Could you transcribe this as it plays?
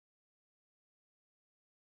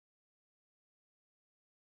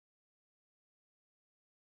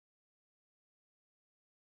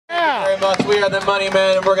Thank you very much. We are the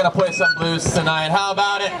Moneymen, and we're going to play some blues tonight. How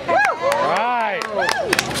about it? All right.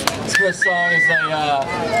 This first song is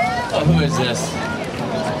who is this?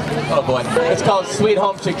 Oh boy. It's called Sweet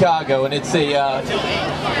Home Chicago, and it's a, that's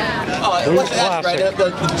right,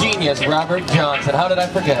 the genius, Robert Johnson. How did I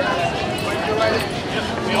forget?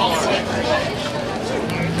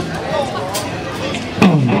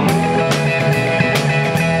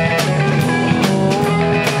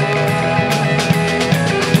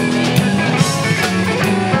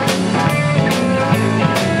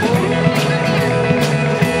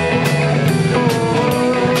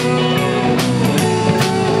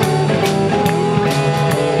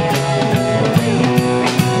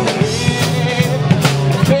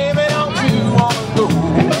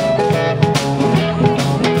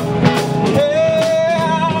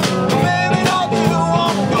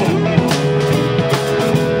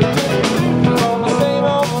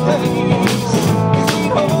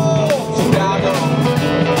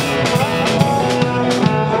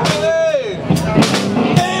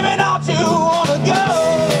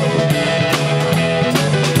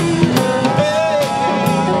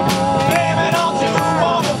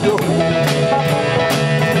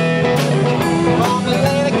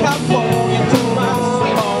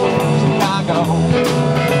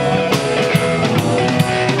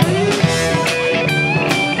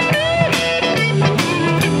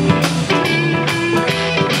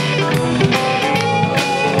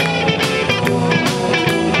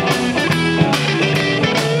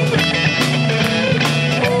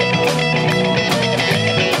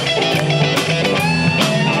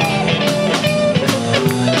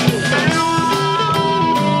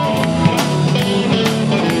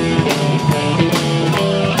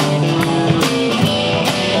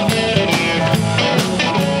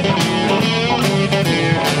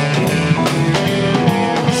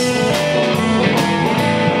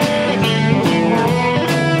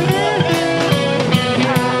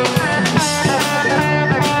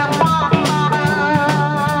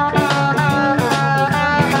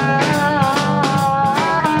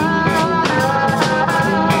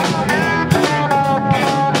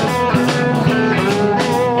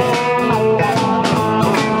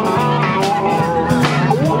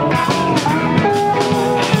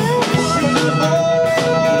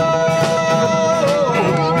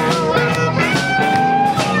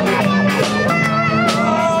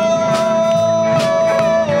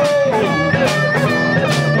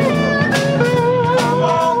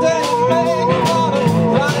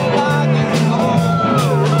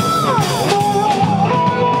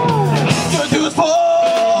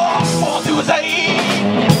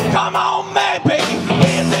 Come on, maybe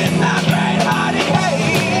it's in that great hidey hey.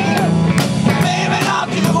 Baby, now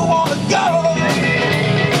do you wanna go?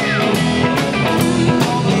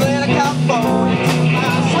 Let a California to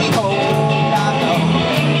my sweet home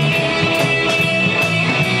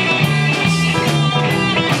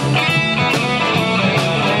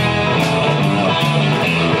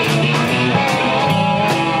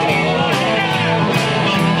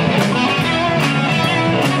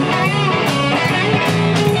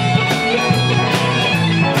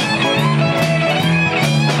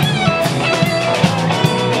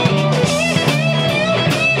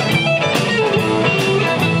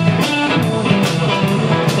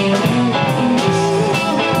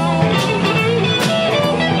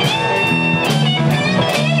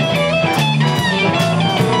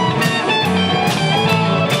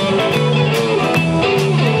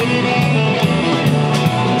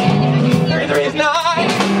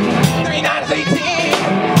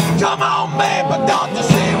Come on, man, but don't you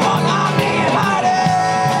see what I mean, honey?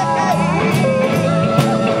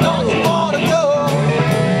 Don't you wanna go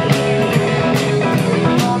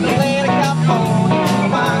on the land of California,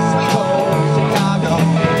 my sweet home Chicago?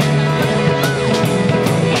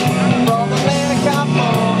 From the land of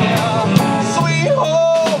California, sweet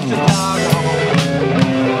home Chicago.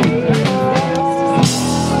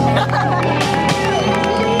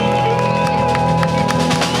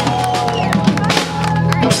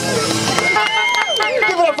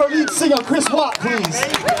 Singer Chris Watt, please.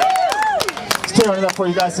 Just tearing it up for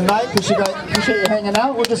you guys tonight. Appreciate you hanging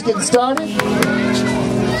out. We're just getting started.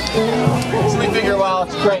 So we figure, well,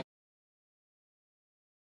 it's great.